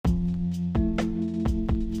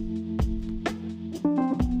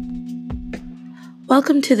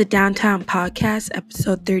Welcome to the Downtown Podcast,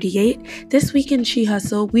 episode 38. This week in She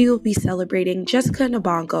Hustle, we will be celebrating Jessica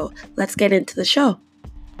Nabongo. Let's get into the show.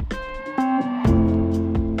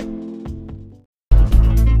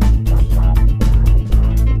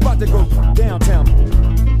 About to go downtown.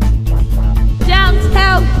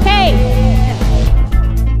 Downtown, hey!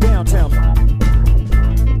 Downtown.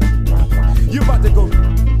 You about to go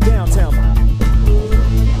downtown.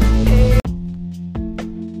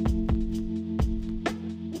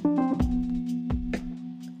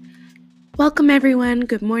 Welcome everyone.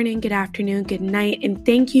 Good morning, good afternoon, good night, and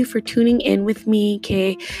thank you for tuning in with me,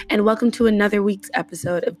 Kay, and welcome to another week's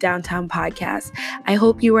episode of Downtown Podcast. I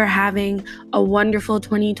hope you are having a wonderful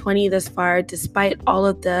 2020 thus far, despite all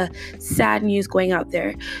of the sad news going out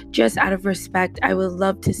there. Just out of respect, I would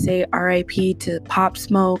love to say RIP to Pop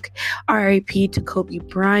Smoke, RIP to Kobe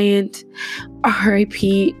Bryant,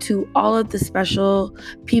 RIP to all of the special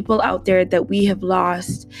people out there that we have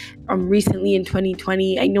lost recently in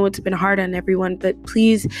 2020. I know it's been hard on everyone, but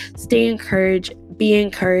please stay encouraged, be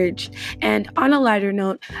encouraged. And on a lighter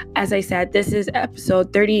note, as I said, this is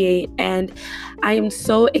episode 38, and I am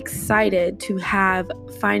so excited to have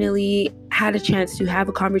finally had a chance to have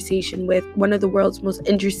a conversation with one of the world's most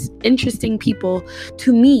interesting people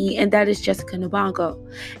to me, and that is Jessica Nabongo.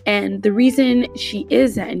 And the reason she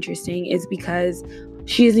is that interesting is because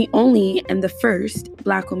she is the only and the first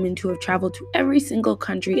Black woman to have traveled to every single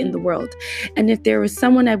country in the world. And if there was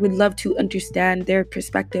someone I would love to understand their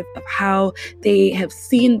perspective of how they have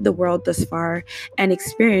seen the world thus far and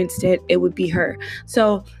experienced it, it would be her.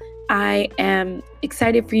 So I am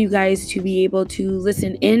excited for you guys to be able to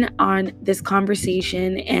listen in on this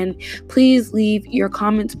conversation, and please leave your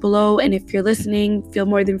comments below. And if you're listening, feel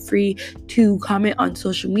more than free to comment on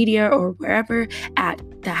social media or wherever at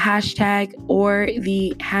the hashtag or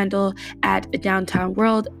the handle at Downtown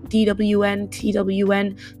World,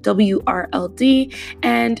 DWNTWNWRLD.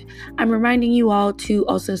 And I'm reminding you all to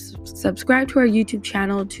also subscribe to our YouTube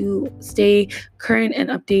channel to stay current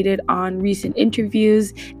and updated on recent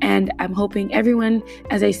interviews. And I'm hoping everyone,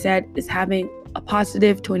 as I said, is having a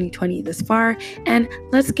positive 2020 thus far. And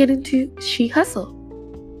let's get into She Hustle.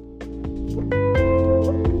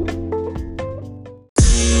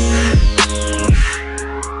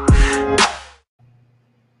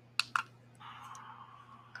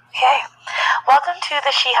 Okay, welcome to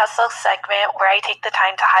the She Hustle segment, where I take the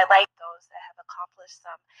time to highlight those that have accomplished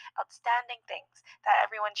some outstanding things that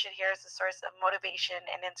everyone should hear as a source of motivation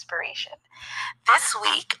and inspiration. This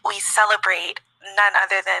week, we celebrate none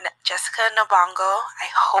other than Jessica Nabongo,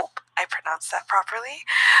 I hope I pronounced that properly,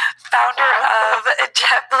 founder of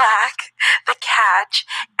Jet Black, The Catch,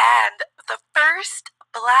 and the first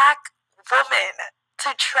Black woman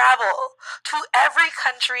to travel to every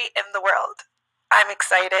country in the world. I'm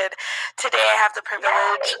excited. Today I have the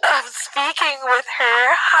privilege of speaking with her.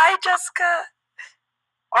 Hi, Jessica.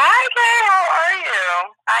 Hi, Kay. How are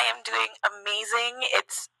you? I am doing amazing.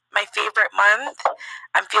 It's my favorite month.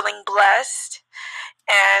 I'm feeling blessed.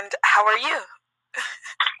 And how are you?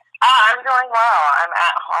 I'm doing well. I'm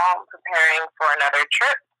at home preparing for another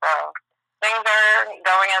trip, so things are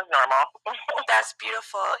going as normal. That's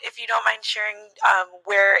beautiful. If you don't mind sharing,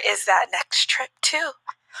 where is that next trip to?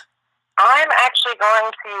 I'm actually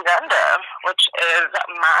going to Uganda, which is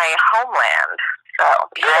my homeland. So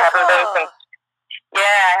Beautiful.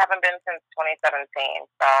 I haven't been since 2017.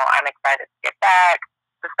 So I'm excited to get back,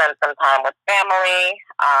 to spend some time with family,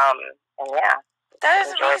 and That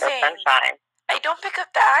is enjoy the amazing. sunshine. I don't pick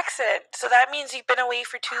up the accent, so that means you've been away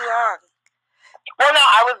for too long. Well, no,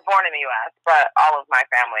 I was born in the U.S., but all of my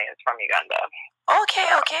family is from Uganda. Okay.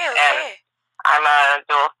 And I'm a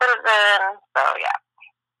dual citizen, so yeah.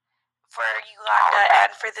 For Uganda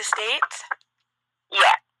and for the States?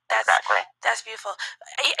 Yeah, Exactly. exactly. That's beautiful.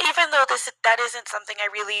 Even though that isn't something I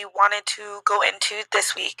really wanted to go into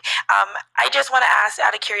this week, I just want to ask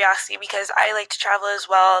out of curiosity, because I like to travel as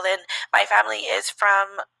well, and my family is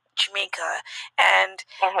from Jamaica, and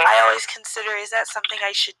I always consider, is that something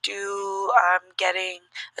I should do, getting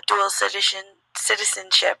a dual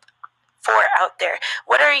citizenship for out there?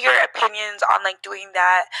 What are your opinions on doing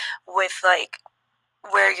that with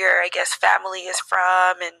where your, I guess, family is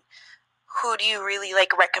from, and who do you really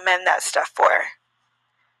recommend that stuff for?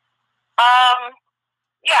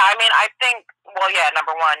 Yeah, I mean, I think,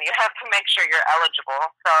 number one, you have to make sure you're eligible.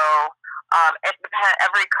 So, it depends.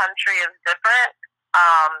 Every country is different.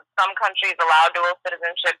 Some countries allow dual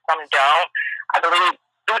citizenship, some don't. I believe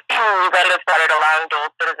Uganda started allowing dual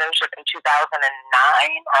citizenship in 2009.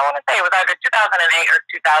 I want to say it was either 2008 or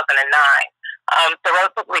 2009. So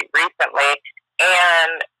relatively recently.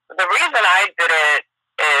 And the reason I did it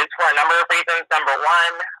is for a number of reasons. Number one,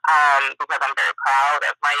 one, because I'm very proud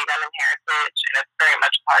of my Ugandan heritage, and it's very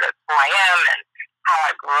much a part of who I am and how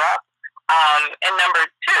I grew up. And number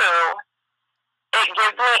two, it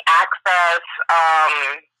gives me access.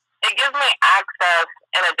 It gives me access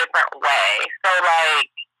in a different way. So,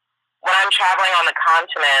 like, when I'm traveling on the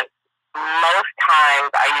continent, most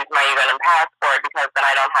times I use my Ugandan passport because then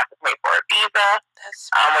I don't have to pay for a visa,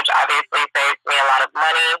 which obviously saves me a lot of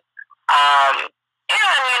money. And,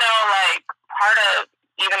 you know, like, part of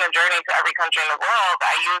even the journey to every country in the world,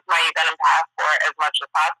 I use my Ugandan passport as much as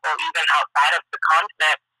possible, even outside of the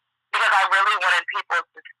continent, because I really wanted people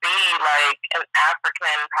to see, like, an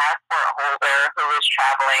African passport holder who is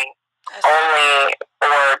traveling only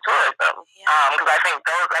for tourism. Because I think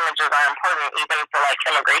those images are important even for, like,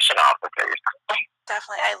 immigration officers.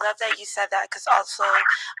 Definitely. I love that you said that, because also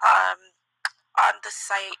on the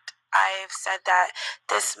site, I've said that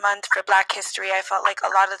this month for Black History, I felt like a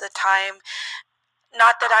lot of the time,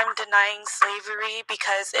 not that I'm denying slavery,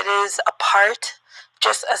 because it is a part,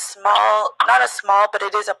 just a small, not a small, but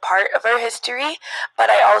it is a part of our history. But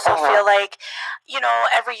I also feel like, you know,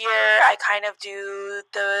 every year I kind of do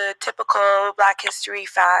the typical Black History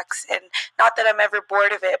facts, and not that I'm ever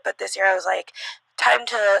bored of it, but this year I was like, time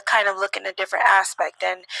to kind of look in a different aspect.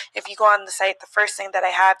 And if you go on the site, the first thing that I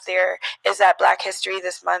have there is that Black History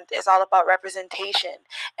this month is all about representation,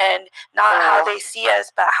 and not how they see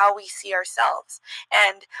us, but how we see ourselves.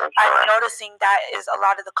 And I'm noticing that is a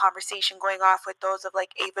lot of the conversation going off with those of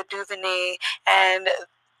like Ava DuVernay and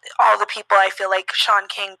all the people. I feel like Sean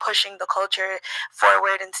King pushing the culture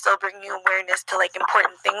forward and still bringing awareness to like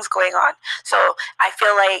important things going on. So I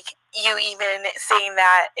feel like you even saying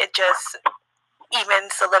that, it just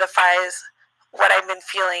even solidifies what I've been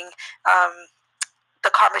feeling.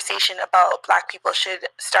 The conversation about Black people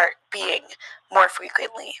should start being more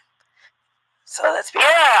frequently. So that's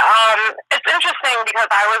beautiful. Yeah, it's interesting because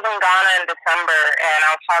I was in Ghana in December, and I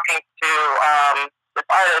was talking to this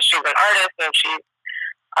artist. She's an artist, and she's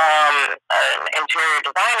an interior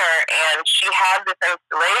designer, and she had this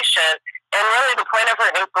installation, and really the point of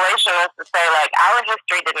her installation was to say, like, our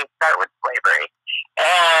history didn't start with slavery.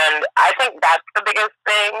 And I think that's the biggest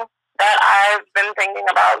thing that I've been thinking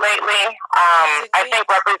about lately. I think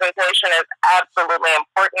representation is absolutely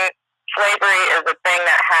important. Slavery is a thing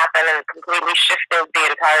that happened and completely shifted the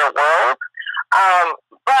entire world.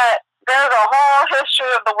 But there's a whole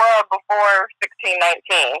history of the world before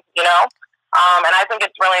 1619, you know? And I think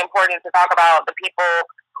it's really important to talk about the people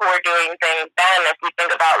who are doing things then. If we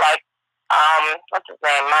think about, like, what's his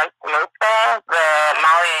name, Mansa Musa, the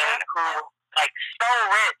Malian who, like, so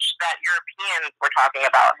rich that Europeans were talking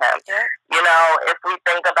about him. Yeah. You know, if we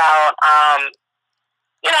think about,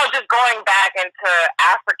 you know, just going back into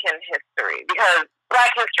African history, because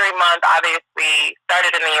Black History Month obviously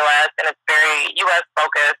started in the U.S. and it's very U.S.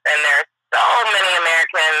 focused, and there's so many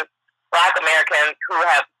Americans, Black Americans, who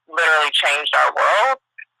have literally changed our world.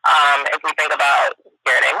 If we think about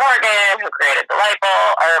Garrett A. Morgan, who created the light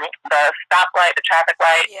bulb, or the stoplight, the traffic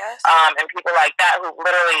light, yes. And people like that who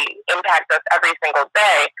literally impact us every single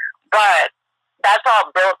day. But that's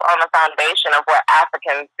all built on the foundation of what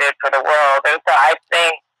Africans did for the world. And so I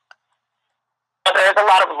think there's a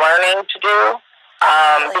lot of learning to do.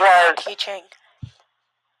 Because teaching.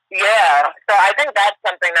 Yeah, so I think that's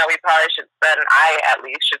something that we probably should spend, I at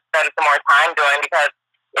least should spend some more time doing, because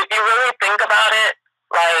if you really think about it,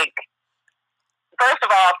 like, first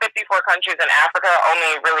of all, 54 countries in Africa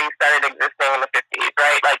only really started existing in the 50s,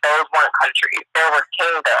 right? Like, those weren't countries. There were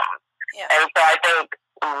kingdoms. Yeah. And so I think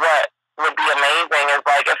what would be amazing is,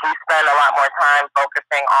 like, if we spend a lot more time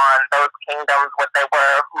focusing on those kingdoms, what they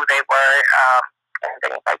were, who they were, and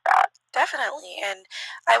things like that. Definitely. And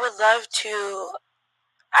I would love to,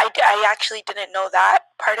 I actually didn't know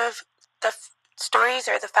that part of the stories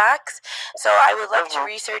or the facts, so I would love to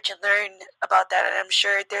research and learn about that. And I'm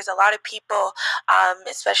sure there's a lot of people,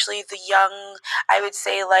 especially the young, I would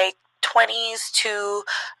say like 20s to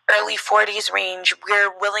early 40s range,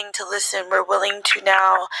 we're willing to listen. We're willing to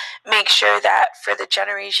now make sure that for the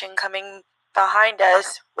generation coming behind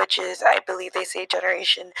us, which is, I believe they say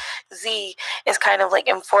Generation Z, is kind of like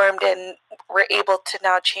informed, and we're able to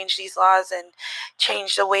now change these laws and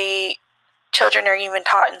change the way children are even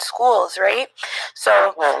taught in schools, right?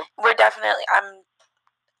 So we're definitely,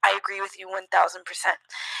 I agree with you 1000%.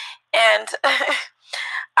 And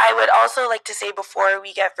I would also like to say, before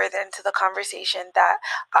we get further into the conversation, that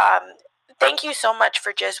thank you so much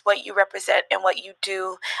for just what you represent and what you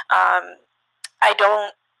do. I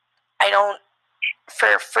don't,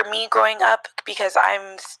 for me growing up, because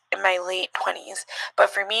I'm in my late 20s, but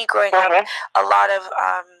for me growing up, a lot of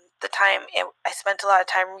the time, I spent a lot of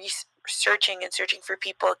time searching for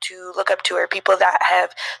people to look up to, or people that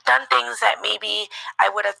have done things that maybe I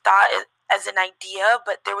would have thought as an idea,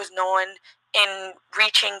 but there was no one in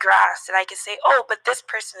reaching grasp that I could say, oh, but this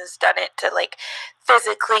person has done it, to like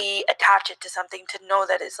physically attach it to something, to know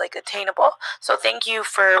that it's like attainable. So thank you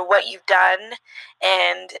for what you've done,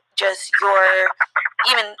 and just your,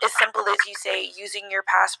 even as simple as you say, using your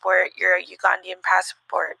passport, your Ugandan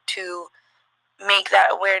passport, to make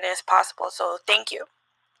that awareness possible. So thank you.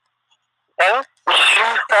 Thank you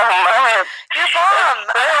so much. You're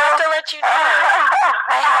bomb. I have to let you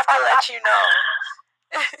know.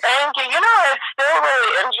 Thank you. It's still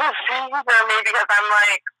really interesting for me, because I'm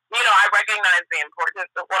like, I recognize the importance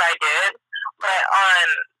of what I did, but on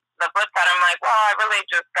the flip side, I'm like, well, I really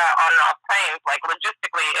just got on and off planes. Like,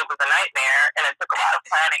 logistically, it was a nightmare, and it took a lot of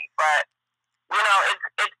planning. But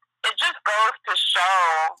it just goes to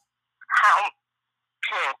show how.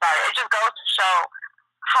 It just goes to show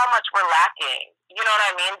how much we're lacking. You know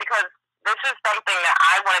what I mean? Because this is something that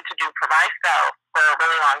I wanted to do for myself for a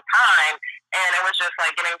really long time, and it was just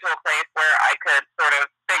like getting to a place where I could sort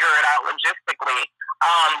of figure it out logistically.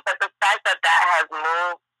 But the fact that has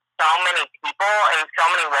moved so many people in so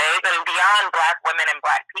many ways, and beyond Black women and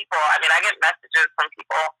Black people, I mean, I get messages from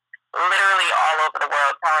people literally all over the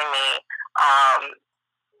world telling me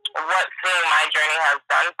what seeing my journey has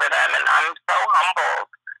done for them, and I'm so humbled.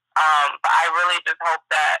 But I really just hope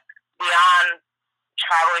that beyond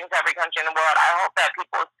traveling to every country in the world, I hope that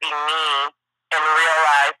people see me and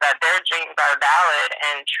realize that their dreams are valid,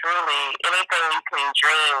 and truly anything you can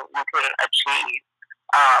dream, you can achieve.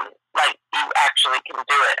 Like, you actually can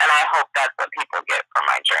do it. And I hope that's what people get from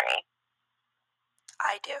my journey.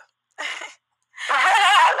 I do.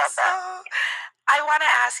 I love that. So, I want to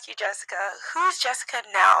ask you, Jessica, who's Jessica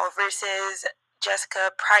now versus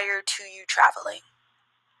Jessica prior to you traveling?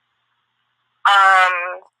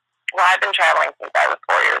 Well, I've been traveling since I was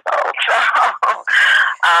 4 years old, so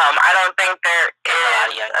I don't think there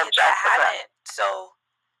is a Jessica. So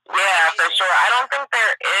yeah, for sure. I don't think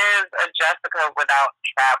there is a Jessica without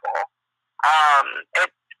travel.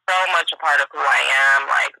 It's so much a part of who I am.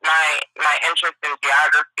 Like, my interest in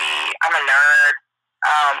geography, I'm a nerd.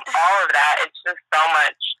 All of that, it's just so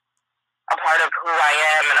much a part of who I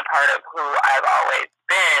am and a part of who I've always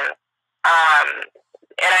been.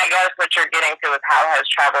 And I guess what you're getting to is how has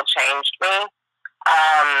travel changed me.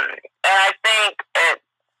 And I think it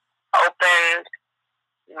opened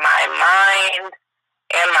my mind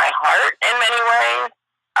and my heart in many ways.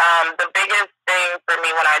 The biggest thing for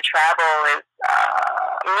me when I travel is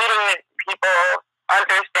meeting people,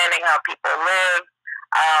 understanding how people live.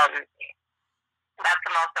 That's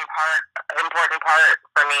the most important part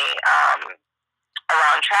for me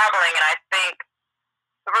around traveling. And I think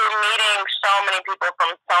through meeting so many people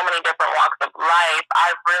from so many different walks of life,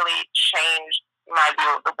 I've really changed my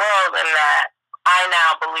view of the world, in that I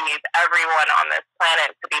now believe everyone on this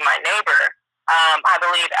planet to be my neighbor. I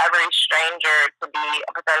believe every stranger to be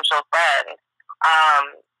a potential friend.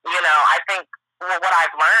 I think what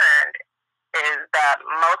I've learned is that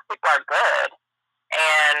most people are good,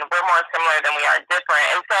 and we're more similar than we are different.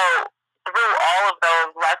 And so through all of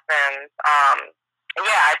those lessons,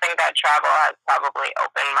 I think that travel has probably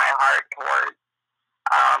opened my heart towards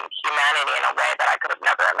humanity in a way that I could have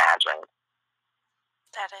never imagined.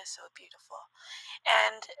 That is so beautiful.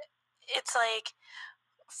 And it's like,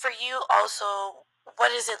 for you also,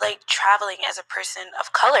 what is it like traveling as a person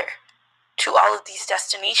of color to all of these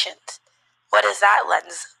destinations? What is that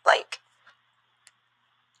lens like?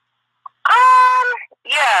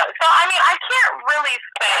 Yeah, so I mean, I can't really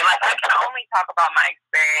say, like, I can only talk about my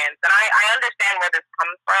experience, and I understand where this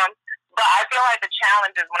comes from, but I feel like the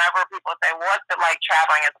challenge is whenever people say, what's it like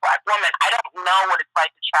traveling as a Black woman, I don't know what it's like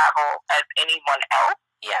to travel as anyone else.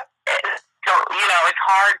 Yeah. So, it's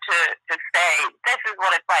hard to say, this is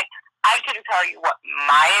what it's like. I can tell you what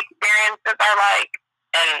my experiences are like,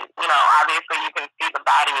 and, obviously you can see the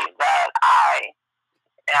body that I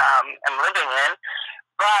am living in,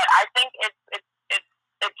 but I think it's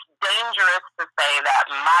dangerous to say that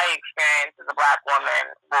my experience as a Black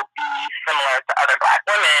woman will be similar to other Black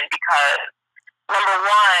women, because, number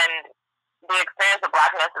one, the experience of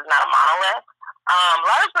Blackness is not a monolith,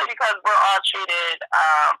 largely because we're all treated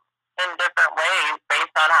in different ways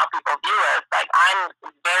based on how people view us. Like, I'm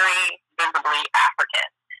very visibly African,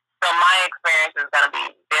 so my experience is going to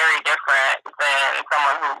be very different than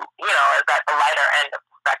someone who, is at the lighter end of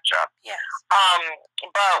the spectrum. Yes.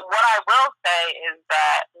 But what I will say is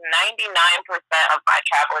that 99% of my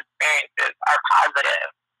travel experiences are positive.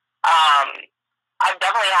 I've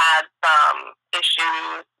definitely had some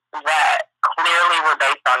issues that clearly were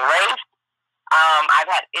based on race. I've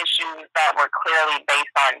had issues that were clearly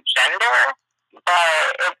based on gender,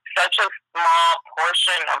 but it's such a small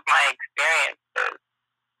portion of my experiences.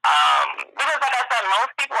 Because, like I said,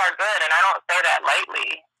 most people are good, and I don't say that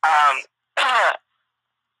lightly.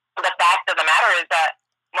 The fact of the matter is that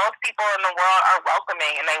most people in the world are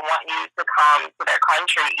welcoming, and they want you to come to their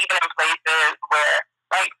country, even in places where,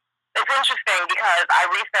 like, it's interesting because I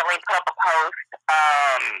recently put up a post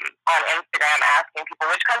on Instagram asking people,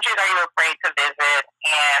 which countries are you afraid to visit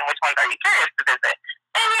and which ones are you curious to visit?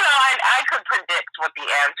 And, you know, I could predict what the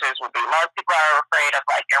answers would be. Most people are afraid of,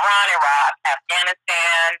 like, Iran, Iraq,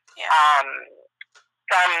 Afghanistan. Yeah.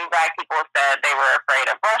 Some Black people said they were afraid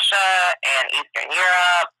of Russia and Eastern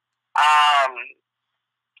Europe.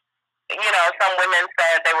 You know, some women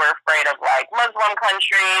said they were afraid of, like, Muslim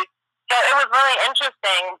countries. So it was really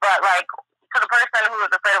interesting, but, like, to the person who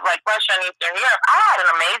was afraid of, like, Russia and Eastern Europe, I had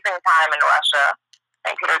an amazing time in Russia.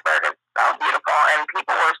 St. Petersburg is so beautiful, and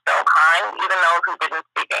people were so kind, even those who didn't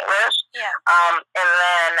speak English. Yeah. And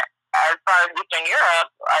then as far as Eastern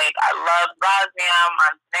Europe, like, I love Bosnia,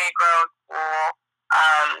 Montenegro, cool.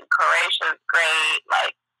 Croatia's great.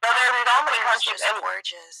 Like, so there's so many countries. Just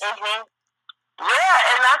gorgeous. Mm-hmm. Yeah,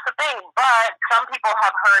 and that's the thing. But some people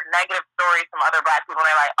have heard negative stories from other Black people.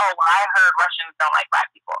 They're like, oh, well, I heard Russians don't like Black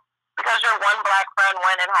people. Because your one Black friend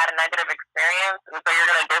went and had a negative experience, and so you're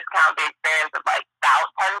going to discount the experience of, like,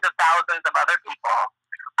 tens of thousands of other people.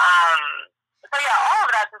 So, yeah, all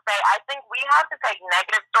of that to say, I think we have to take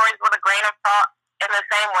negative stories with a grain of salt in the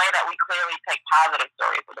same way that we clearly take positive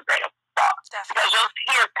stories with a grain of salt. Definitely. Because you'll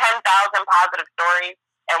hear 10,000 positive stories,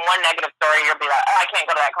 and one negative story, you'll be like, oh, I can't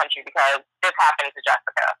go to that country because this happened to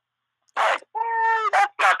Jessica. Like,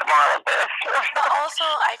 that's not the moral of this. But also,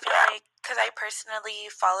 I feel like, because I personally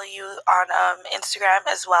follow you on Instagram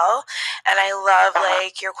as well, and I love,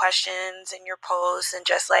 like, your questions and your posts, and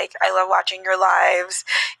just, like, I love watching your lives.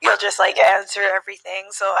 You'll just, like, answer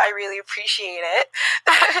everything, so I really appreciate it.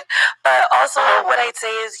 But also, what I'd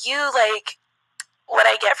say is you, like, what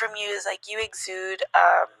I get from you is, like, you exude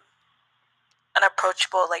an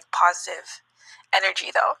approachable, like, positive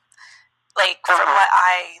energy, though. Like, from what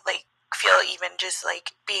I, like, feel, even just,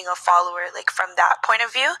 like, being a follower, like, from that point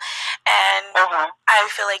of view. And I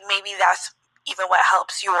feel like maybe that's even what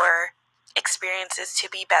helps your experiences to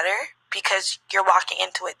be better, because you're walking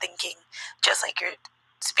into it thinking, just like you're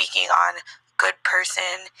speaking on, good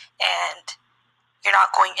person, and you're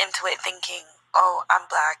not going into it thinking, oh, I'm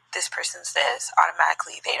Black, this person's this,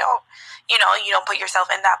 automatically they don't, you know, you don't put yourself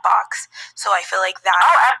in that box. So I feel like that,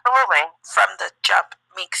 absolutely, from the jump,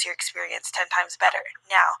 makes your experience 10 times better.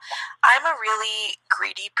 Now, I'm a really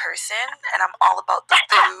greedy person, and I'm all about the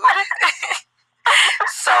food.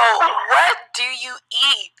 So what do you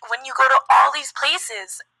eat when you go to all these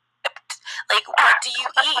places? Like, what do you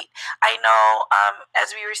eat? I know,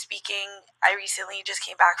 as we were speaking, I recently just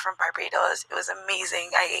came back from Barbados. It was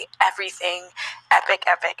amazing. I ate everything. Epic,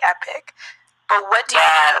 epic, epic. But what do you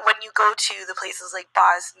eat when you go to the places like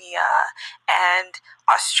Bosnia and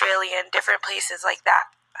Australia and different places like that?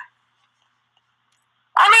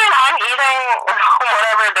 I mean, I'm eating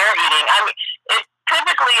whatever they're eating. I mean, it's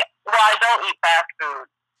typically, well, I don't eat fast food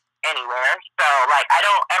anywhere. So, like, I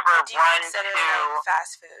don't ever run to, like,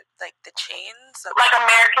 fast food, like the chains, like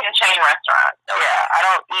American chain restaurants. Okay. Yeah, I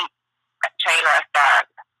don't eat chain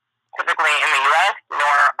restaurants typically in the U.S.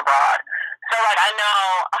 nor abroad. So, like, I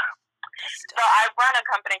know. So I run a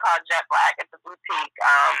company called Jet Black. It's a boutique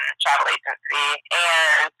travel agency,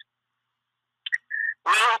 and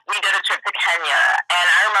we did a trip to Kenya, and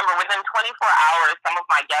I remember within 24 hours, some of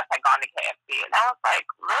my guests had gone to KFC, and I was like,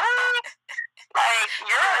 really? Like,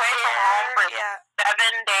 you're away from home for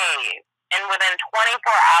 7 days, and within 24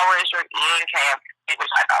 hours, you're eating KFC,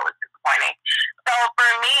 which I thought was disappointing. So for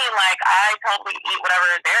me, like, I totally eat whatever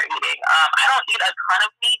they're eating. I don't eat a ton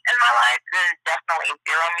of meat in my life. There's definitely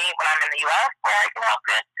zero meat when I'm in the U.S. where I can help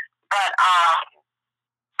it. But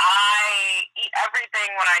I eat everything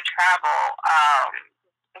when I travel.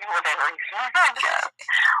 Within reason, I guess.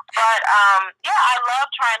 But yeah, I love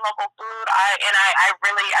trying local food. I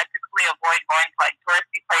typically avoid going to, like,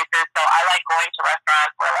 touristy places. So I like going to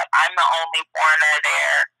restaurants where, like, I'm the only foreigner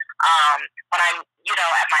there. When I'm, you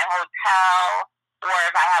know, at my hotel, or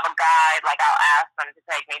if I have a guide, like, I'll ask them to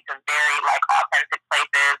take me to very, like, authentic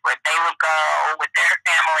places where they would go with their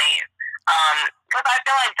families. Because I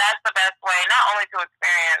feel like that's the best way, not only to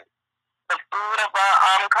experience the food of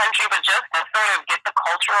a country, but just to sort of get the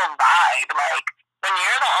cultural vibe. Like, when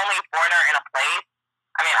you're the only foreigner in a place,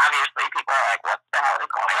 I mean, obviously people are like, what the hell is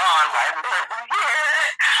going on? Why is this person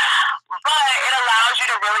here? But it allows you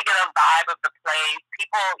to really get a vibe of the place.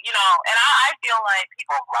 People, you know, and I feel like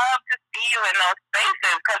people love to see see you in those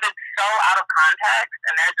spaces because it's so out of context,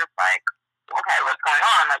 and they're just like, okay, what's going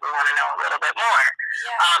on? Like, we want to know a little bit more.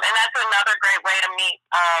 Yeah. And that's another great way to meet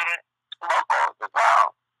locals as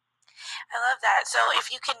well. I love that. So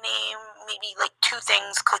if you can name maybe like 2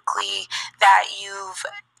 things quickly that you've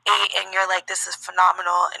ate and you're like, this is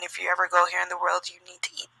phenomenal, and if you ever go here in the world, you need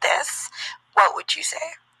to eat this, what would you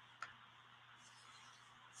say?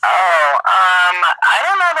 I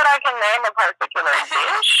don't know that I can name a particular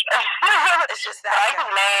dish. It's just But that. I can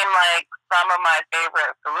name like some of my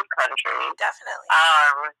favorite food countries. Definitely.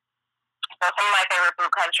 So some of my favorite food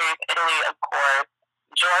countries, Italy, of course,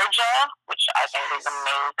 Georgia, which I think is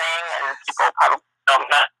amazing, and people probably don't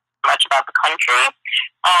know much about the country.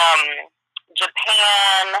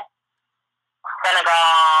 Japan,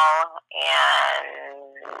 Senegal,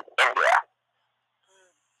 and India.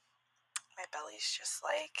 My belly's just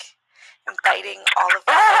like inviting all of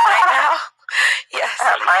that in right now. Yes.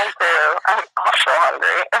 Mine too. I'm also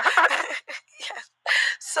hungry. Yes.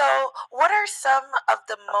 So, what are some of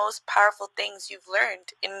the most powerful things you've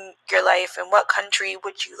learned in your life, and what country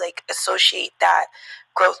would you like associate that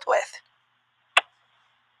growth with?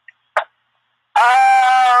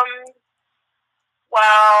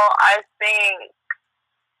 Well, I think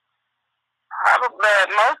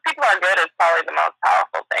probably most people are good is probably the most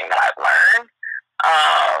powerful thing that I've learned.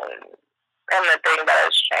 And the thing that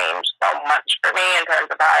has changed so much for me in terms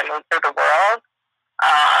of how I move through the world.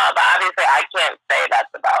 But obviously I can't say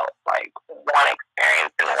that's about like one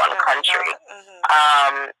experience in one country.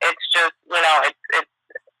 It's just,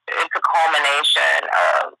 it's a culmination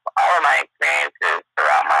of all of my experiences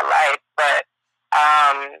throughout my life. But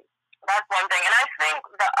that's one thing. And I think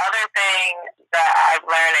the other thing that I've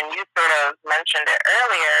learned, and you sort of mentioned it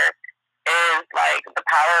earlier, is like the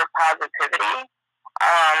power of positivity.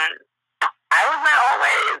 I was not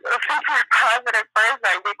always a super positive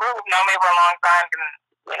person. People who know me for a long time can,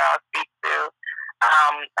 speak to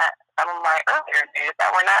some of my earlier days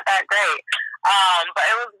that were not that great. But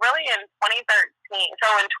it was really in 2013. So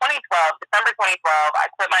in 2012, December 2012, I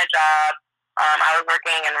quit my job. I was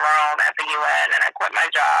working in Rome at the UN, and I quit my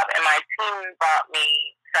job, and my team brought me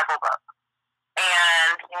several books.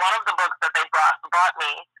 And one of the books that they brought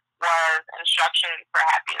me was Instructions for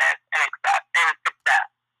Happiness and Success.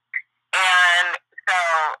 And so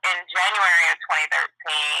in January of 2013,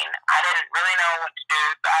 I didn't really know what to do,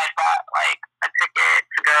 so I bought like a ticket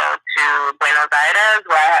to go to Buenos Aires,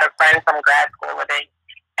 where I had a friend from grad school living,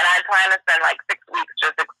 and I planned to spend like 6 weeks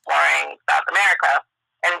just exploring South America.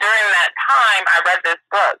 And during that time, I read this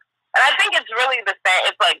book. And I think it's really the same.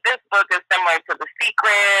 It's like this book is similar to The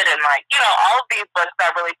Secret, and like, all of these books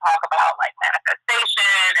that really talk about like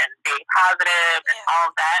manifestation and being positive and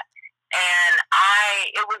all of that. And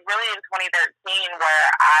it was really in 2013 where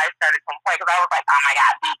I started to complain, because I was like, oh my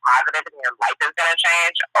God, be positive and your life is going to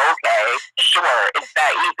change? Okay, sure, it's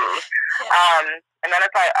that easy. And then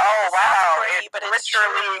it's like, oh wow, it's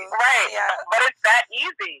literally, right, but it's that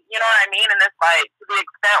easy, you know what I mean? And it's like, to the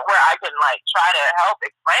extent where I can like try to help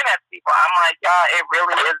explain that to people, I'm like, y'all, it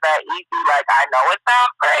really is that easy. Like, I know it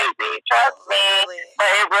sounds crazy, trust me, but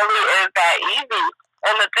it really is that easy.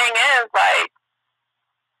 And the thing is, like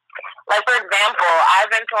for example,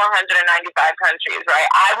 I've been to 195 countries, right?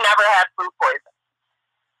 I've never had food poisoning.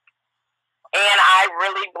 And I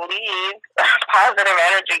really believe positive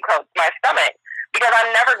energy coats my stomach, because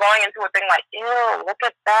I'm never going into a thing like, ew, look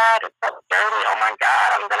at that, it's so dirty, oh my God,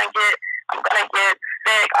 I'm gonna get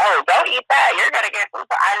sick, oh, don't eat that, you're gonna get food.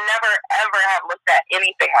 I never ever have looked at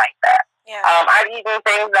anything like that. I've eaten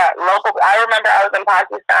things that I remember I was in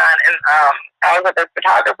Pakistan, and I was with this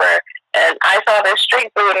photographer, and I saw this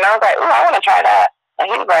street food, and I was like, ooh, I want to try that. And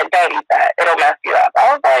he was like, don't eat that, it'll mess you up.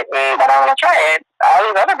 I was like, but I want to try it. All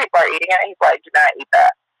these other people are eating it, and he's like, do not eat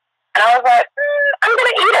that. And I was like, I'm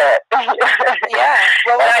going to eat it.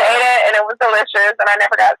 Well, and I ate it, and it was delicious, and I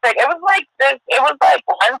never got sick. It was like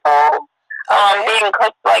lentil being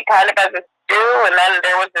cooked like kind of as a stew, and then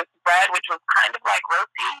there was this bread, which was kind of like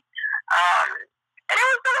roti. And it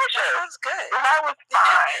was delicious. That sounds good. And that was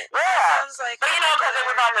fine. Sounds like, but because it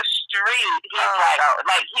was on the street, he was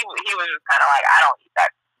like, he was just kind of like, I don't eat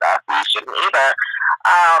that stuff. You shouldn't either.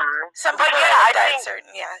 Some people I think think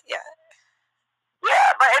certain, Yeah,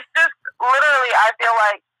 but it's just literally, I feel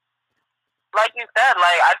like you said,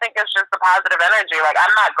 like, I think it's just a positive energy. Like,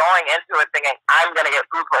 I'm not going into it thinking I'm going to get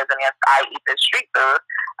food poisoning if I eat this street food.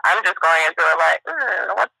 I'm just going into it like,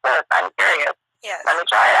 what's this? I'm curious. Yes. Let me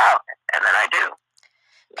try it out. And then I do.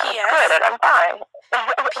 Good, and I'm fine.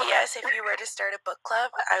 P.S. If you were to start a book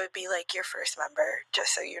club, I would be like your first member,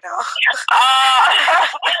 just so you know.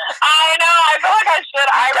 I know. I feel like I should.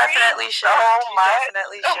 You definitely should. So much.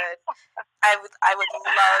 Definitely should. I would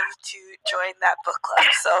love to join that book club.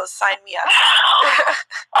 So sign me up.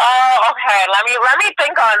 Okay. Let me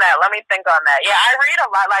think on that. Yeah, I read a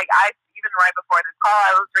lot. Like even right before this call,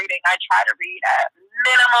 I was reading. I try to read at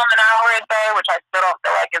minimum an hour a day, which I still don't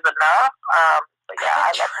feel like is enough. But yeah,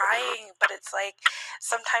 I've been trying, but it's like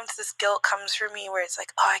sometimes this guilt comes for me where it's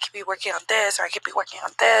like, oh, I could be working on this or I could be working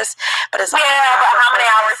on this, but it's like, yeah. But how many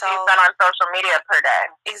hours do you spend on social media per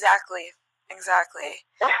day? Exactly.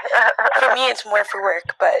 For me, it's more for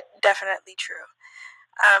work, but definitely true.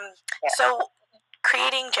 So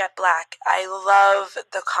creating Jet Black, I love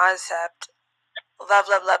the concept. Love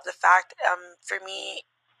the fact. For me,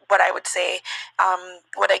 what I would say,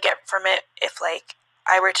 what I get from it, if like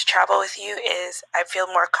I were to travel with you, is I feel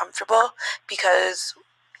more comfortable because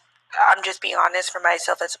I'm just being honest for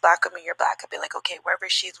myself as a Black woman. You're Black. I'd be like, okay, wherever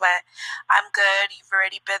she's went, I'm good. You've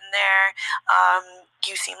already been there.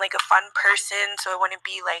 You seem like a fun person, so I wouldn't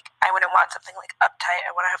want something like uptight.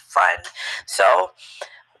 I want to have fun. So,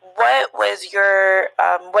 what was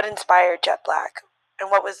what inspired Jet Black, and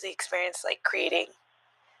what was the experience like creating?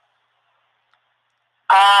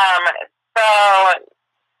 So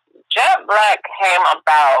Jet Black came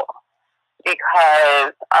about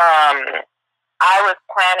because I was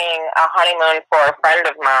planning a honeymoon for a friend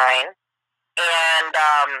of mine, and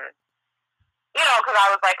because I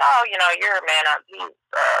was like, oh, you're a man up, he's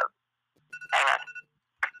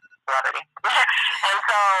celebrity, and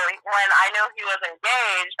so when I knew he was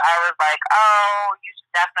engaged, I was like, oh, you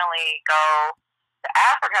should definitely go to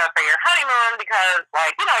Africa for your honeymoon because,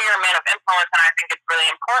 you're a man of influence, and I think it's really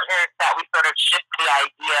important that we sort of shift the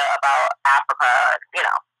idea about Africa,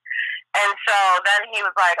 And so then he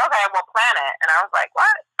was like, okay, we'll plan it. And I was like,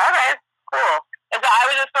 what? Okay, cool. And so I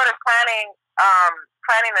was just sort of planning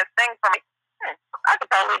this thing for me. I could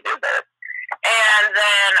totally do this. And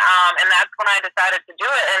then, and that's when I decided to do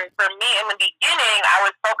it. And for me, in the beginning, I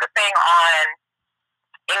was focusing on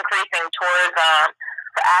increasing tourism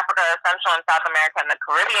for Africa, Central and South America, and the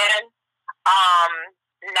Caribbean.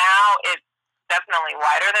 Now it's definitely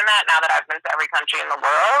wider than that now that I've been to every country in the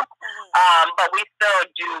world. But we still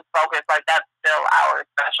do focus, that's still our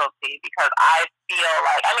specialty because I feel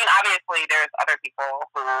like, obviously there's other people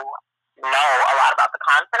who know a lot about the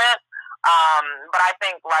continent. But I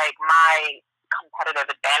think my competitive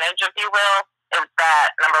advantage, if you will, is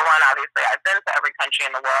that number one, obviously I've been to every country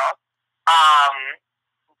in the world.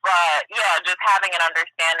 But yeah, just having an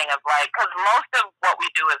understanding of because most of what we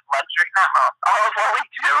do is luxury, not most, all of what we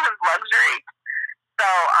do is luxury. So,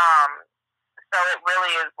 so it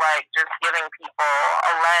really is just giving people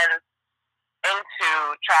a lens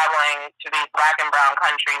into traveling to these Black and brown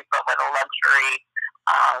countries, but with a luxury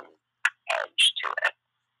edge to it.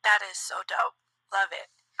 That is so dope. Love it.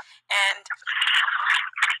 And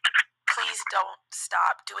please don't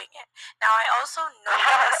stop doing it. Now, I also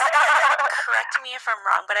noticed, correct me if I'm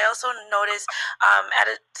wrong, but I also noticed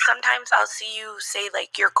sometimes I'll see you say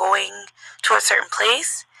you're going to a certain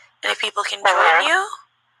place, and if people can join you,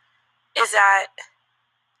 is that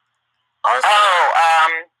also?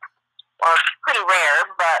 Well, it's pretty rare,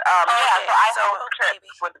 but yeah. So I host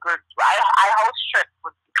trips with groups. I host trips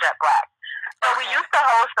with Jet Black. So we used to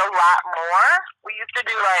host a lot more. We used to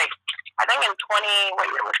do I think in 20. What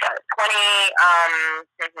year was that? 2016,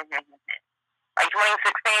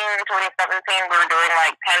 2017. We were doing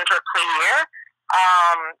 10 trips a year.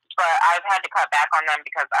 But I've had to cut back on them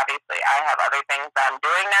because obviously I have other things that I'm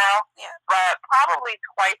doing now. Yeah. But probably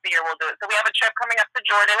twice a year we'll do it. So we have a trip coming up to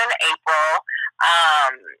Jordan in April.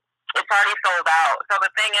 It's already sold out. So the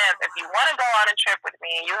thing is, if you want to go on a trip with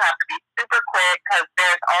me, you have to be super quick because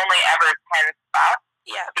there's only ever 10 spots.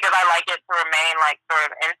 Yeah. Because I like it to remain sort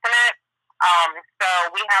of intimate. So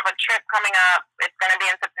we have a trip coming up. It's going to be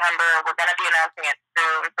in September. We're going to be announcing it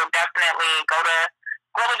soon. So definitely go to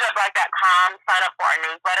globaljetblack.com, sign up for our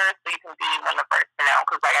newsletter so you can be one of the first to know.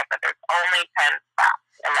 Because like I said, there's only 10 spots.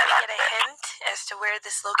 And then Can I get a hint as to where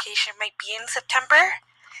this location might be in September?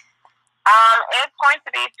 It's going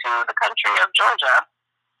to be to the country of Georgia.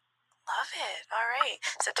 Love it. All right.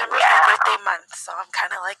 September's my birthday month, so I'm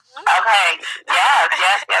kind of Okay. Yes.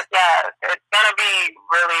 It's going to be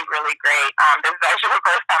really, really great. This is actually the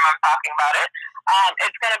first time I'm talking about it.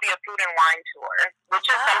 It's going to be a food and wine tour, which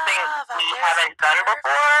is something we haven't done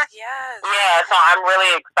before. Yes. Yeah, so I'm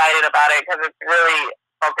really excited about it because it's really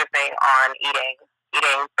focusing on eating 3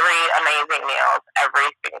 amazing meals every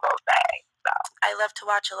single day. So I love to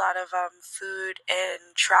watch a lot of food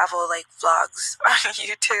and travel like vlogs on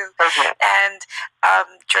YouTube, and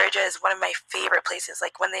Georgia is one of my favorite places.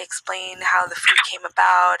 Like when they explain how the food came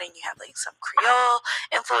about, and you have like some Creole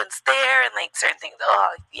influence there, and like certain things.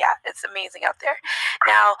 Oh yeah, it's amazing out there.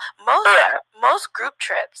 Now most group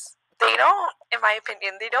trips, they don't, in my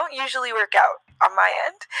opinion, they don't usually work out on my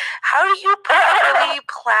end. How do you properly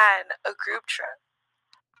plan a group trip?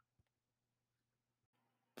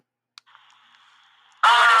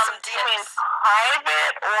 Do you mean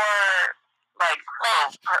private or like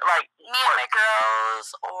me and my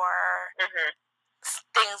girls, or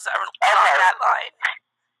things along that line?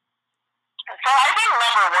 So I think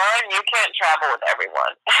number one, you can't travel with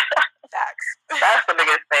everyone. Facts. That's the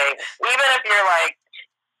biggest thing. Even if you're like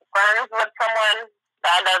friends with someone,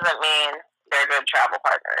 that doesn't mean they're good travel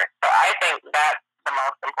partners. So I think that's the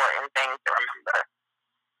most important thing to remember.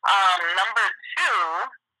 Number two,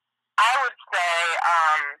 I would say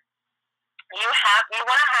you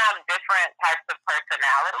want to have different types of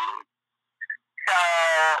personalities. So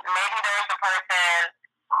maybe there's a person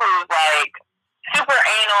who's like super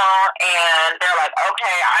anal, and they're like,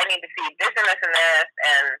 okay, I need to see this and this and this,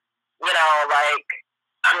 and like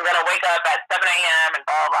I'm gonna wake up at 7 a.m. and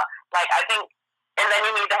blah blah. Like I think, and then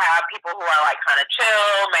you need to have people who are like kind of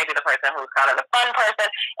chill. Maybe the person who's kind of the fun person,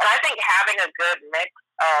 and I think having a good mix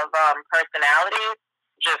of personalities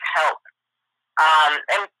just helps.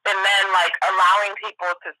 And then like allowing people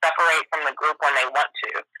to separate from the group when they want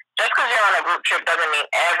to. Just because you're on a group trip doesn't mean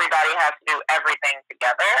everybody has to do everything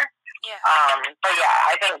together. Yeah. But yeah,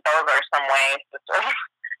 I think those are some ways to sort of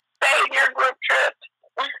save your group trip.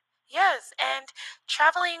 Yes, and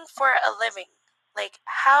traveling for a living, like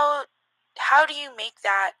how do you make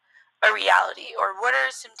that a reality? Or what are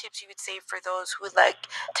some tips you would say for those who would like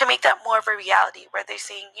to make that more of a reality, where they're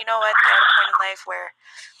saying, you know what, they're at a point in life where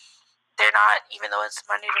they're not, even though it's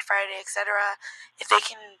Monday to Friday, etc., if they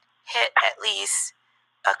can hit at least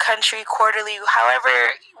a country quarterly,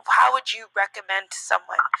 however, how would you recommend to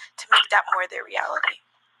someone to make that more their reality?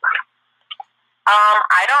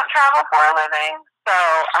 I don't travel for a living, so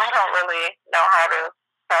I don't really know how to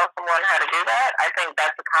tell someone how to do that. I think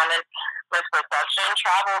that's a common misperception.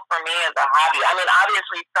 Travel for me is a hobby. I mean,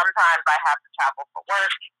 obviously, sometimes I have to travel for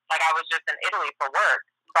work. Like I was just in Italy for work.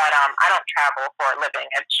 But I don't travel for a living.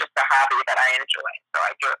 It's just a hobby that I enjoy, so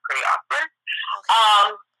I do it pretty often.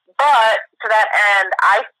 But to that end,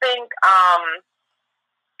 I think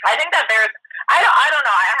that there's I don't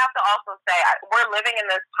know. I have to also say we're living in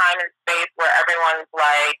this time and space where everyone's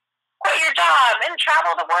like, quit your job and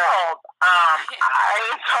travel the world.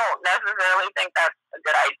 I don't necessarily think that's a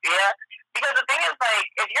good idea, because the thing is, like,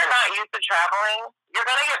 if you're not used to traveling, you're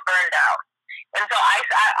gonna get burned out. And so I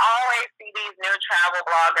always see these new travel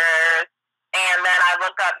bloggers, and then I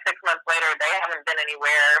look up 6 months later, they haven't been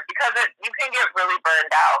anywhere, because you can get really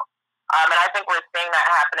burned out. And I think we're seeing that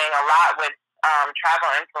happening a lot with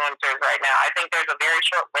travel influencers right now. I think there's a very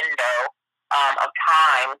short window of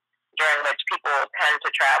time during which people tend to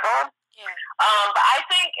travel. Yeah. But I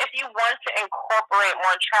think if you want to incorporate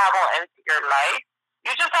more travel into your life,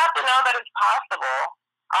 you just have to know that it's possible.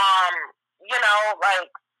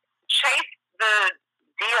 Like chase the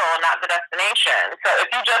deal, not the destination. So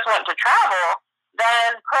if you just want to travel,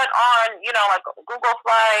 then put on, like Google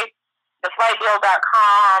Flights,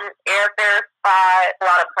 theflightdeal.com, airfare spot, a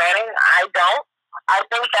lot of planning. I don't. I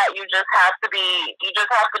think that you just have to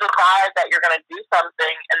decide that you're going to do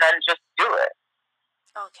something and then just do it.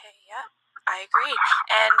 Okay, yeah, I agree.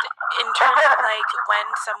 And in terms of like when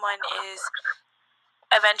someone is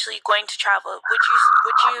eventually going to travel,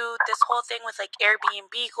 would you this whole thing with like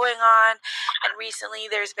Airbnb going on, and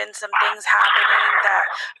recently there's been some things happening that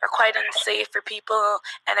are quite unsafe for people,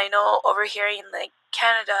 and I know over here in like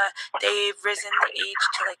Canada they've risen the age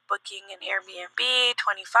to like booking an Airbnb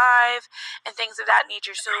 25 and things of that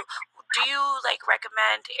nature. So do you like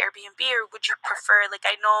recommend Airbnb, or would you prefer, like,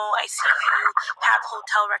 I know I see you have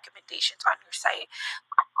hotel recommendations on your site,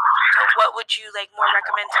 so what would you like more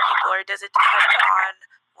recommend to people, or does it depend on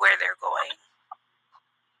where they're going?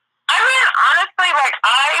 I mean, honestly, like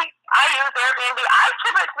I use Airbnb. I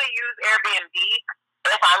typically use Airbnb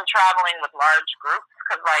if I'm traveling with large groups,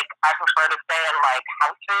 because like I prefer to stay in like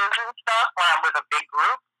houses and stuff when I'm with a big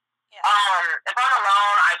group. Yeah. If I'm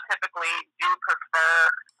alone, I typically do prefer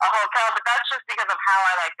a hotel, but that's just because of how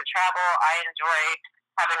I like to travel. I enjoy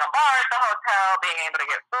having a bar at the hotel, being able to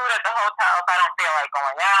get food at the hotel if I don't feel like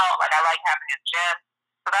going out. Like, I like having a gym.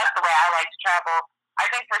 So that's the way I like to travel. I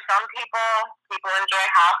think for some people enjoy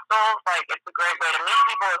hostels. Like, it's a great way to meet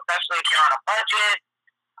people, especially if you're on a budget.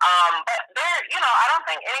 But there, I don't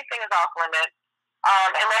think anything is off limits.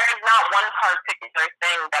 And there is not one particular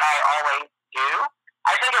thing that I always do.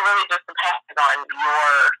 I think it really just depends on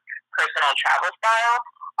your personal travel style.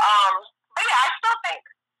 But yeah, I still think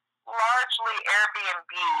largely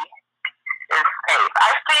Airbnb is safe.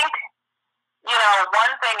 I think,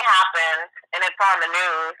 one thing happens and it's on the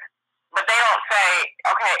news, but they don't say,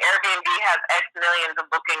 okay, Airbnb has X millions of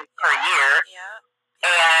bookings per year. Yeah.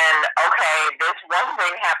 And okay, this one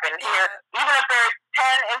thing happened here. Even if there's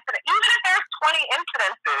 10 incidents, even if there's 20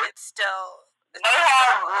 incidences, It's still. they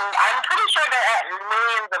have. I'm pretty sure they're at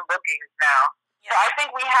millions of bookings now. So I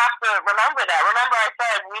think we have to remember that. Remember, I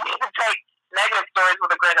said we need to take negative stories with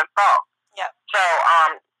a grain of salt. Yep. So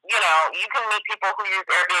you can meet people who use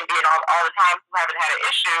Airbnb and all the time who haven't had an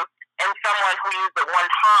issue, and someone who used it one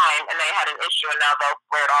time and they had an issue and now they'll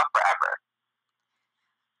swear it off forever.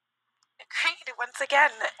 Agreed once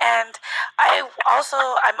again. And I'm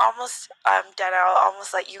almost done. I'll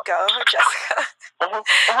almost let you go, Jessica.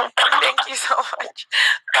 Thank you so much.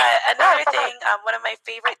 But another thing, one of my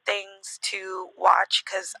favorite things to watch,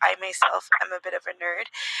 because I myself am a bit of a nerd,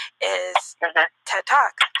 is TED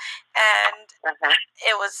Talk. And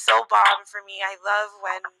it was so bomb for me. I love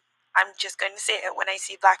when, I'm just going to say it, when I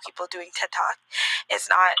see Black people doing TED Talk. It's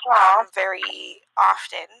not very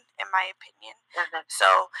often, in my opinion.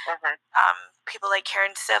 So people like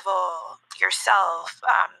Karen Civil, yourself,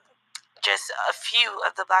 just a few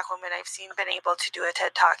of the Black women I've seen been able to do a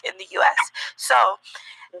TED Talk in the U.S. So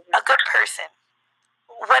a good person.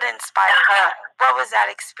 What inspired that? What was that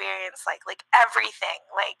experience like? Like everything.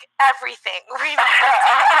 We know everything.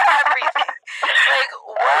 Like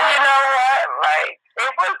what? You know what? Like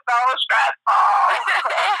it was so stressful.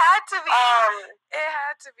 It had to be. It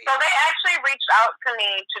had to be. So they actually reached out to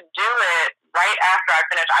me to do it right after I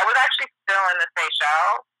finished. I was actually still in the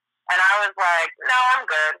Seychelles, and I was like, no, I'm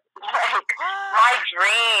good. Like my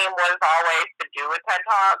dream was always to do a TED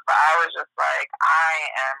Talk, but I was just like, I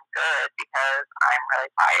am good because I'm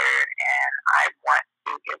really tired and I want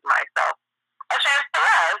to give myself a chance to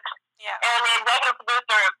rest. Yeah. And the executive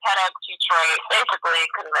producer of TEDx Detroit basically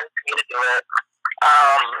convinced me to do it.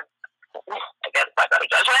 I guess I got a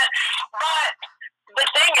judgment. But the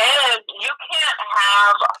thing is, you can't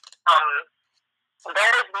have,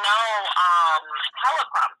 there is no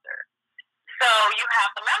teleprompter. So you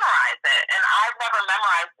have to memorize it. And I've never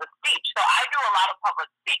memorized the speech. So I do a lot of public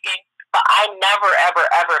speaking, but I never, ever,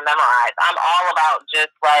 ever memorize. I'm all about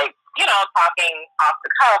just like, talking off the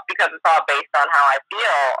cuff because it's all based on how I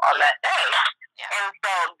feel on that day. Yeah. And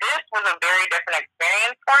so this was a very different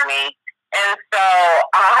experience for me. And so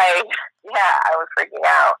I was freaking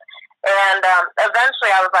out. And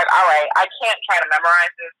eventually I was like, all right, I can't try to memorize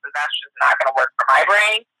this because that's just not going to work for my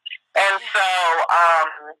brain. And so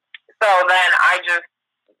then I just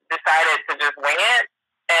decided to just wing it.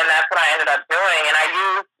 And that's what I ended up doing. And I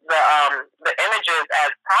used the images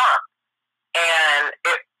as prompts. And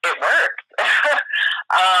it worked.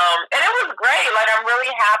 And it was great. Like, I'm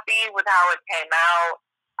really happy with how it came out.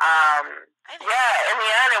 In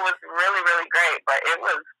the end, it was really, really great. But it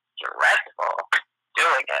was stressful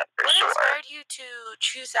doing it, for sure. What inspired you to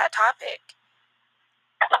choose that topic?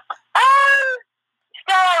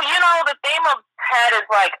 So, the theme of TED is,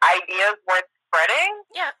 like, ideas worth spreading.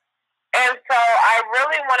 Yeah. And so I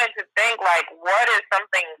really wanted to think, like, what is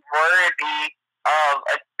something worthy of,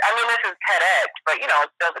 this is TEDx, but, it's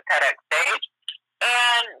still the TEDx stage.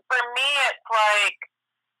 And for me, it's like,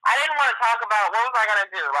 I didn't want to talk about what was I going to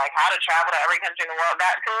do, like how to travel to every country in the world.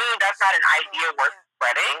 That, to me, that's not an idea worth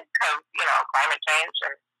spreading because, climate change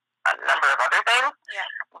and a number of other things. Yeah.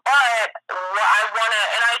 But what I want to,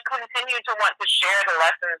 and I continue to want to share the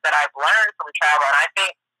lessons that I've learned from travel. And I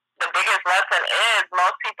think the biggest lesson is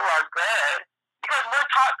most people are good because we're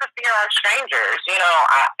taught to fear our strangers.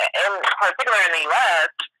 In particular in the U.S.,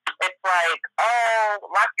 it's like, oh,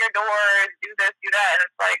 lock your doors, do this, do that. And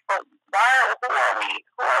it's like, but who are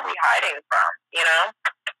we hiding from,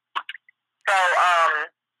 So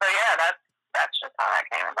yeah, that's just how that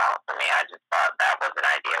came about for me. I just thought that was an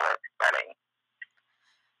idea worth spreading.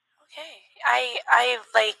 Okay. I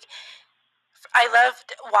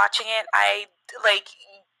loved watching it. I like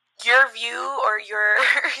your view or your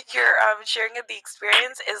sharing of the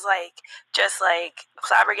experience is just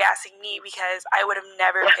flabbergasting me because I would have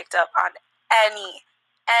never picked up on any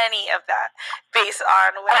of that based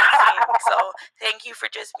on what I've seen. So thank you for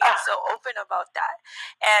just being so open about that.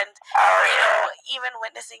 And even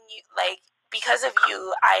witnessing you, because of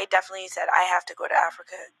you, I definitely said I have to go to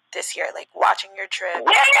Africa this year. Watching your trip,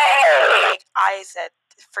 I said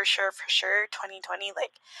for sure 2020,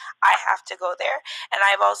 I have to go there. And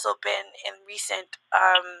I've also been in recent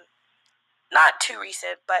not too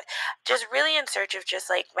recent, but just really in search of just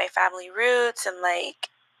like my family roots and like,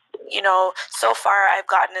 you know, so far I've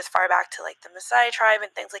gotten as far back to like the Maasai tribe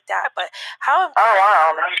and things like that. But how important?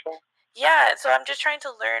 Oh wow. Yeah, so I'm just trying to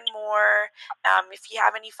learn more. If you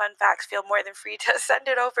have any fun facts, feel more than free to send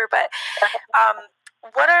it over. But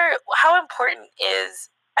how important is,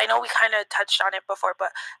 I know we kind of touched on it before,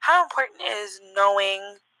 but how important is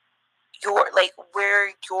knowing your, like, where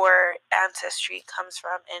your ancestry comes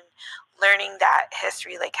from and learning that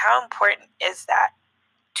history? Like, how important is that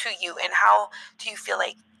to you, and how do you feel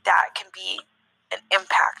like that can be an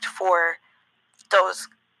impact for those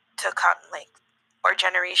to come, like, or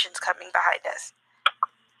generations coming behind us?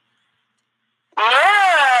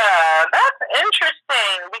 Yeah, that's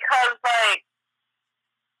interesting because, like,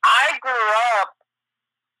 I grew up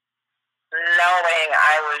knowing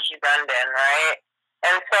I was Ugandan, right?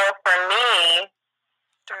 And so for me,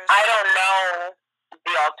 I don't know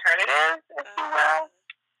the alternatives, if you will.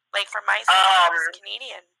 Like for myself, I was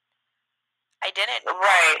Canadian. I didn't.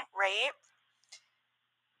 Right. Right?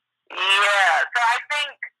 Yeah, so I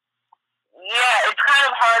think, it's kind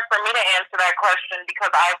of hard for me to answer that question because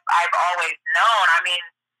I've always known. I mean,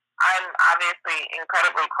 I'm obviously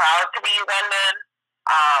incredibly proud to be Ugandan,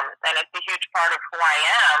 and it's a huge part of who I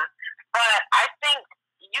am. But I think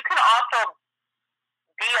you can also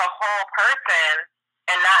be a whole person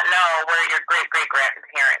and not know where your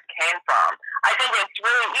great-great-grandparents came from. I think it's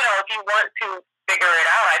really, if you want to figure it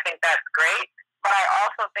out, I think that's great. But I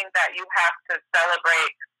also think that you have to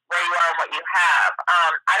celebrate where you are and what you have.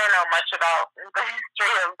 I don't know much about the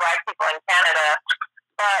history of Black people in Canada,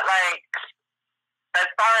 but, like,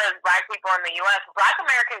 as far as Black people in the U.S., Black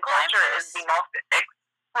American culture is the most...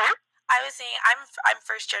 I was saying I'm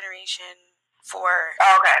first generation for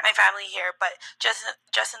my family here, but just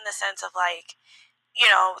in the sense of, like,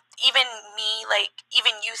 even me, like,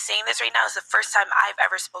 even you saying this right now is the first time I've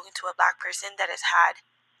ever spoken to a Black person that has had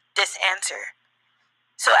this answer.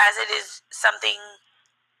 So as it is something,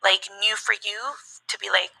 like, new for you to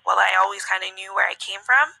be like, well, I always kind of knew where I came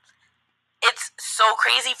from, it's so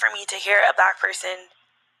crazy for me to hear a Black person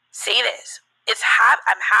say this.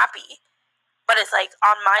 I'm happy, but it's like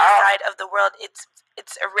on my side of the world, it's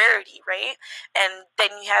a rarity, right? And then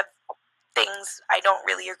you have things I don't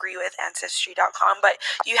really agree with, Ancestry.com, but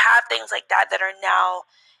you have things like that are now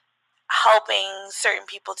helping certain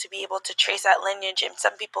people to be able to trace that lineage, and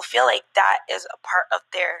some people feel like that is a part of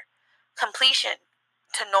their completion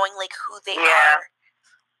to knowing, like, who they are.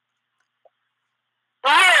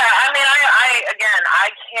 Yeah, I mean, I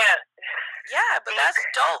can't. Yeah, but that's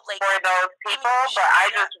dope. Like, for those people, but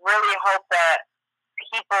I just really hope that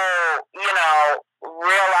people,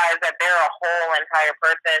 realize that they're a whole entire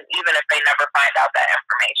person, even if they never find out that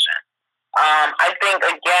information. I think,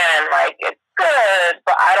 again, like, it's good,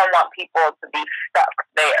 but I don't want people to be stuck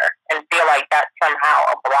there and feel like that's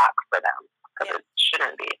somehow a block for them, because it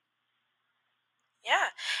shouldn't be.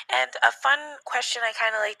 Yeah, and a fun question I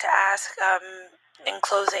kind of like to ask in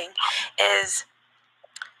closing is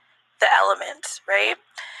the elements, right?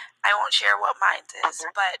 I won't share what mine is,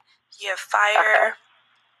 but you have fire,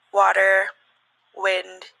 water,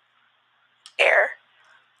 wind, air.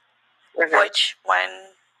 Which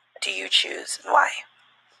one do you choose and why?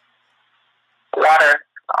 Water,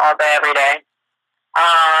 all day, every day.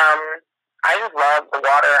 I just love the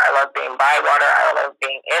water. I love being by water. I love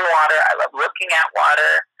being in water. I love looking at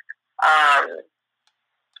water.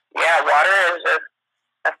 Water is just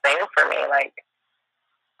a thing for me. Like,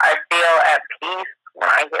 I feel at peace when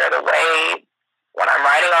I hear the waves, when I'm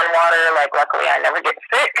riding on water. Like, luckily I never get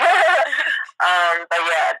sick. But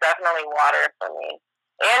yeah, definitely water for me.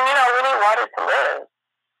 And, really water to live.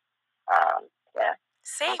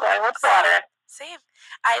 Same. Okay, what's water? Same.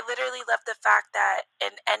 I literally love the fact that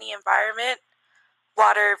in any environment,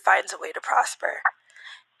 water finds a way to prosper.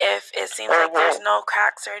 If it seems like there's no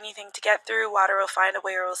cracks or anything to get through, water will find a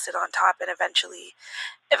way, or will sit on top and eventually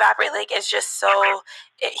evaporate. Like, it's just so,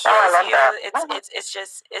 it heals you.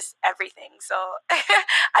 It's everything. So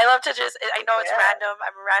I love to I know it's random.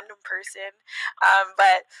 I'm a random person.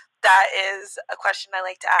 But that is a question I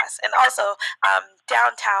like to ask. And also,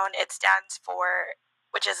 Downtown, it stands for,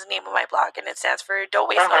 which is the name of my blog, and it stands for Don't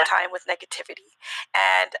Waste No Time with Negativity.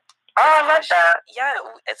 And I love that. Yeah,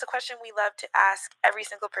 it's a question we love to ask every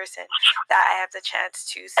single person that I have the chance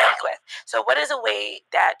to speak with. So what is a way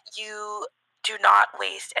that you do not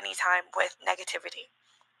waste any time with negativity?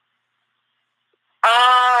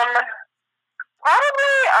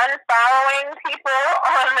 Probably unfollowing people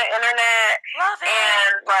on the internet. Love it.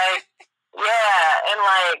 And, like, and,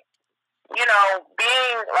 like,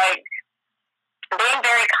 being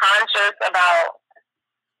very conscious about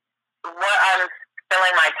what I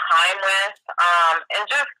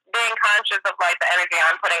use of like the energy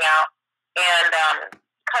I'm putting out, and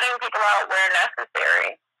cutting people out where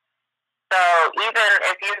necessary. So even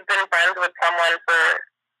if you've been friends with someone for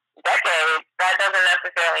decades, that doesn't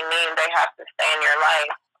necessarily mean they have to stay in your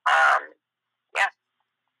life. Yeah.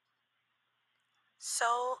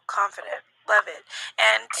 So confident. Love it.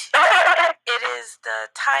 And it is the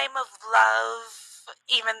time of love,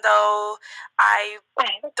 even though I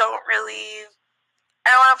don't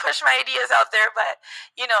want to push my ideas out there, but,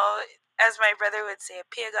 you know, as my brother would say,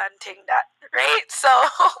 piagan ting that, right? So,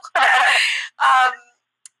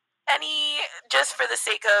 just for the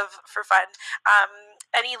sake of, for fun,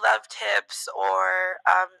 any love tips or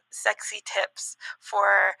sexy tips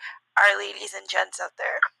for our ladies and gents out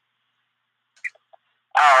there?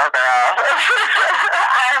 Oh, girl.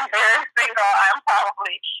 I'm very single. I'm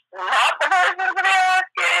probably not the person to be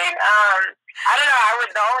asking. I don't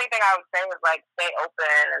know. The only thing I would say is, like, stay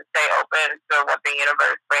open to what the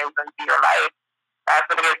universe brings into your life. That's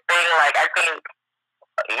the biggest thing. Like, I think,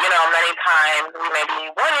 you know, many times we may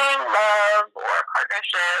be wanting love or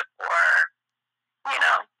partnership or, you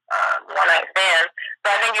know, one-night stand.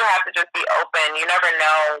 So I think you have to just be open. You never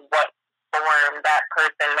know what form that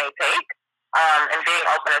person may take. And being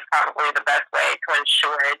open is probably the best way to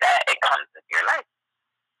ensure that it comes into your life.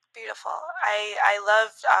 Beautiful. I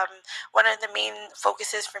love one of the main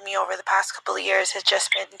focuses for me over the past couple of years has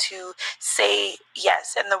just been to say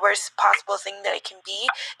yes. And the worst possible thing that it can be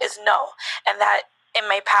is no. And that in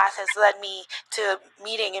my path has led me to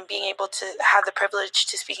meeting and being able to have the privilege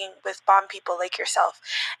to speaking with bomb people like yourself.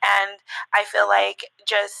 And I feel like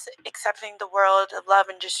just accepting the world of love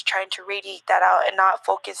and just trying to radiate that out and not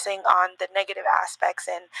focusing on the negative aspects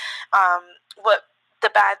and what the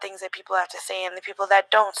bad things that people have to say and the people that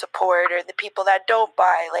don't support or the people that don't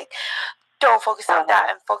buy, like, don't focus on that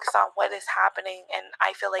and focus on what is happening. And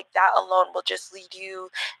I feel like that alone will just lead you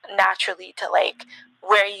naturally to, like,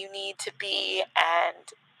 where you need to be,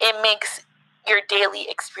 and it makes your daily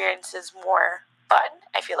experiences more fun.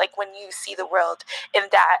 I feel like when you see the world in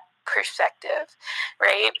that perspective,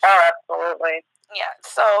 right? Oh, absolutely. Yeah.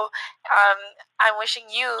 So I'm wishing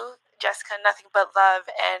you, Jessica, nothing but love,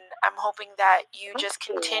 and I'm hoping that you just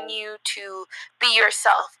continue to be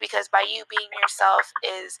yourself, because by you being yourself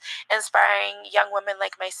is inspiring young women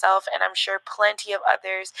like myself, and I'm sure plenty of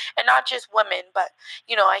others, and not just women, but,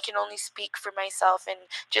 you know, I can only speak for myself, and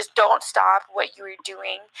just don't stop what you are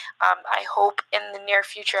doing. I hope in the near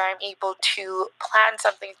future I'm able to plan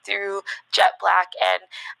something through Jet Black, and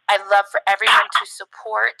I'd love for everyone to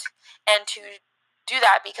support and to do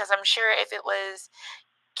that, because I'm sure if it was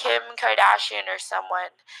Kim Kardashian or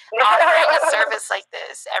someone offering a service like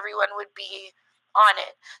this, everyone would be on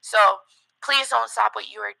it. So please don't stop what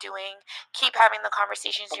you are doing. Keep having the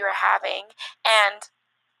conversations you are having. And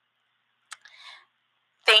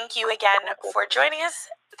thank you again for joining us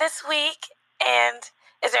this week. And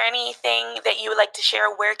is there anything that you would like to share?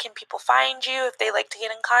 Where can people find you if they like to get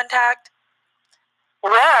in contact?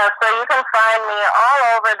 Yeah, so you can find me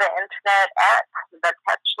all over the internet at the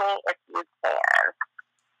Touch Me If You Can.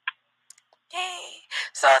 Yay.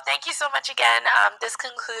 So thank you so much again. This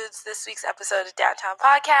concludes this week's episode of Downtown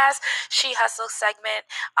Podcast, She Hustle segment.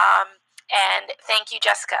 And thank you,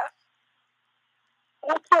 Jessica.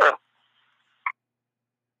 Thank you.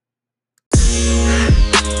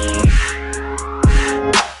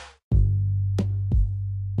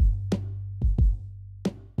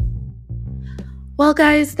 Well,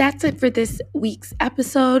 guys, that's it for this week's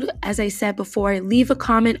episode. As I said before, leave a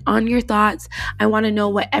comment on your thoughts. I want to know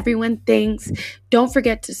what everyone thinks. Don't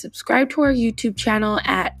forget to subscribe to our YouTube channel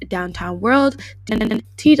at Downtown World,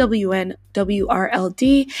 TWNWRLD,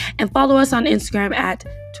 and follow us on Instagram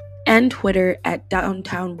and Twitter at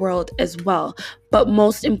Downtown World as well. But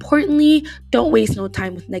most importantly, don't waste no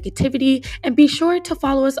time with negativity, and be sure to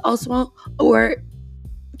follow us also, or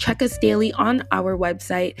check us daily on our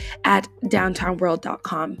website at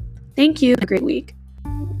downtownworld.com. Thank you. Have a great week.